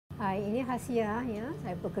Hai, ini Hasia ya.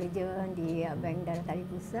 Saya bekerja di Bank Darah Tali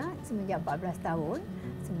Pusat semenjak 14 tahun.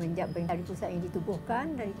 Semenjak Bank Tali Pusat ini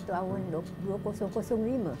ditubuhkan dari tahun 2005.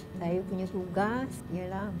 Saya punya tugas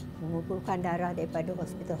ialah mengumpulkan darah daripada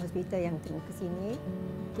hospital-hospital yang tengah ke sini.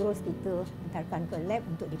 Terus kita hantarkan ke lab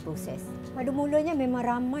untuk diproses. Pada mulanya memang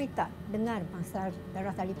ramai tak dengar pasal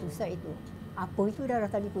darah tali pusat itu. Apa itu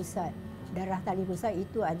darah tali pusat? Darah tali pusat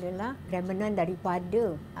itu adalah remanan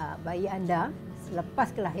daripada bayi anda selepas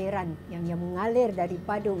kelahiran yang mengalir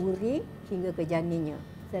daripada uri hingga ke janinnya.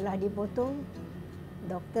 Setelah dipotong,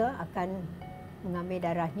 doktor akan mengambil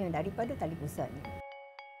darahnya daripada tali pusatnya.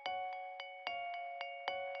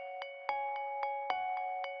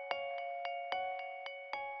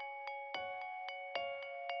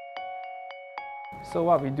 So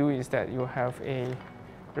what we do is that you have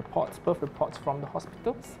birth reports from the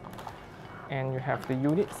hospitals, and you have the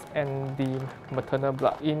units and the maternal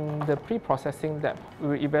blood. In the pre-processing lab, we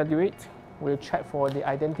will evaluate, we'll check for the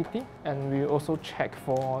identity, and we also check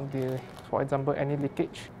for example, any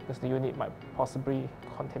leakage, because the unit might possibly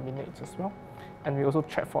contaminate as well. And we also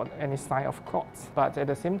check for any sign of clots. But at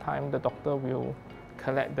the same time, the doctor will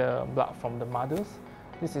collect the blood from the mothers.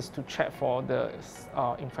 This is to check for the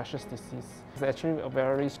infectious disease. It's actually a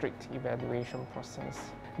very strict evaluation process.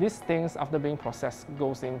 These things, after being processed,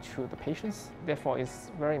 goes into the patients. Therefore,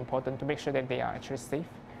 it's very important to make sure that they are actually safe,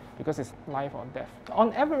 because it's life or death.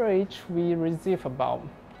 On average, we receive about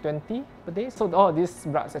 20 per day. So all these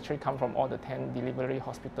bloods actually come from all the 10 delivery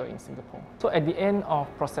hospitals in Singapore. So at the end of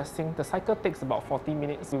processing, the cycle takes about 40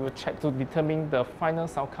 minutes. We will check to determine the final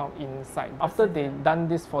cell count inside. After they've done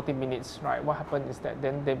this 40 minutes, right, what happens is that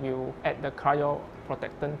then they will add the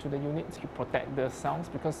cryoprotectant to the unit to protect the cells,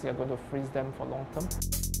 because they are going to freeze them for long term.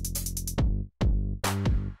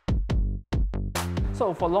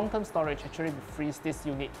 So for long-term storage, actually we freeze this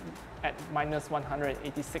unit at minus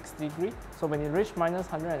 186 degrees. So when it reaches minus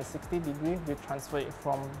 160 degrees, we transfer it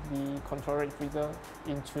from the control rate freezer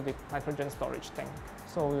into the nitrogen storage tank.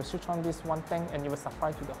 So you switch on this one tank and you will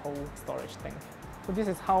supply to the whole storage tank. So this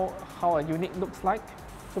is how a unit looks like.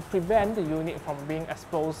 To prevent the unit from being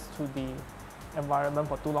exposed to the environment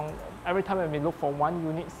for too long, every time when we look for one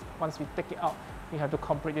unit, once we take it out, we have to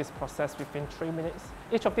complete this process within 3 minutes.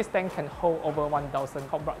 Each of these tanks can hold over 1,000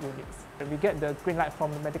 cord blood units. When we get the green light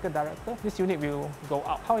from the medical director, this unit will go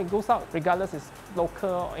out. How it goes out, regardless is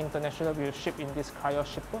local or international, we will ship in this cryo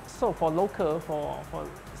shipper. So for local, for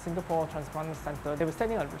Singapore Transplant Center, they will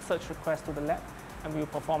send in a research request to the lab, and we will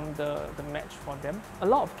perform the match for them. A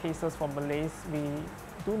lot of cases for Malays, we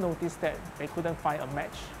do notice that they couldn't find a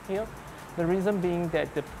match here. The reason being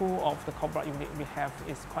that the pool of the cord blood unit we have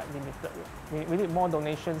is quite limited. We need more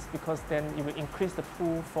donations, because then it will increase the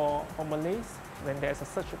pool for Malays. When there's a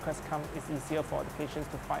search request come, it's easier for the patients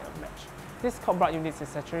to find a match. This cord blood unit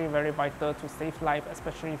is actually very vital to save life,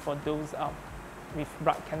 especially for those with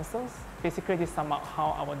blood cancers. Basically, this sums up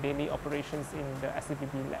how our daily operations in the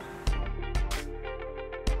SCBB lab.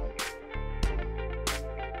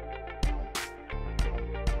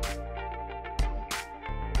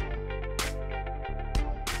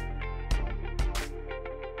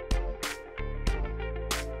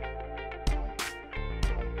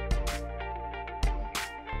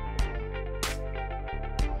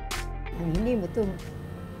 Ini betul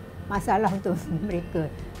masalah untuk mereka.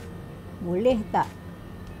 Boleh tak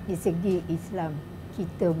di segi Islam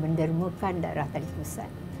kita mendermakan darah tali pusat?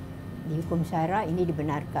 Di hukum syara ini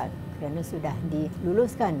dibenarkan kerana sudah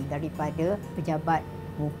diluluskan daripada pejabat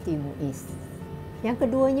mufti MUIS. Yang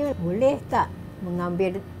keduanya, boleh tak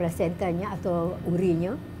mengambil plasentanya atau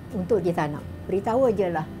urinya untuk ditanam? Beritahu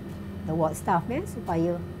ajalah the ward staff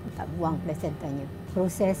supaya tak buang plasentanya.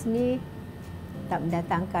 Proses ni tak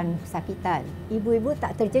mendatangkan kesakitan. Ibu-ibu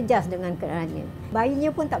tak terjejas dengan keadaannya.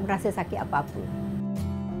 Bayinya pun tak merasa sakit apa-apa.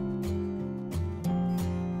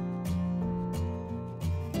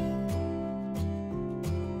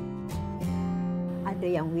 Ada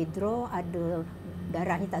yang withdraw, ada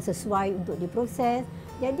darahnya tak sesuai untuk diproses.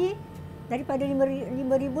 Jadi daripada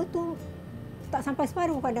 5,000 tu tak sampai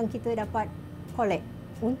separuh kadang kita dapat collect.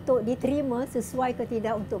 Untuk diterima sesuai ke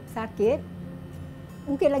tidak untuk pesakit,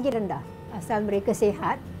 mungkin lagi rendah. Asal mereka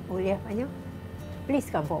sihat, boleh please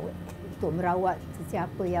come forward. Untuk merawat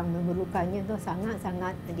sesiapa yang memerlukannya tu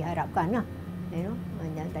sangat-sangat diharapkan lah.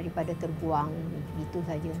 Daripada terbuang itu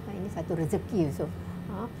saja. Ini satu rezeki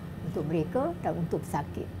untuk mereka dan untuk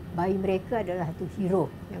pesakit. Bayi mereka adalah satu hero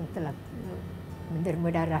yang telah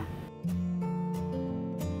menderma darah.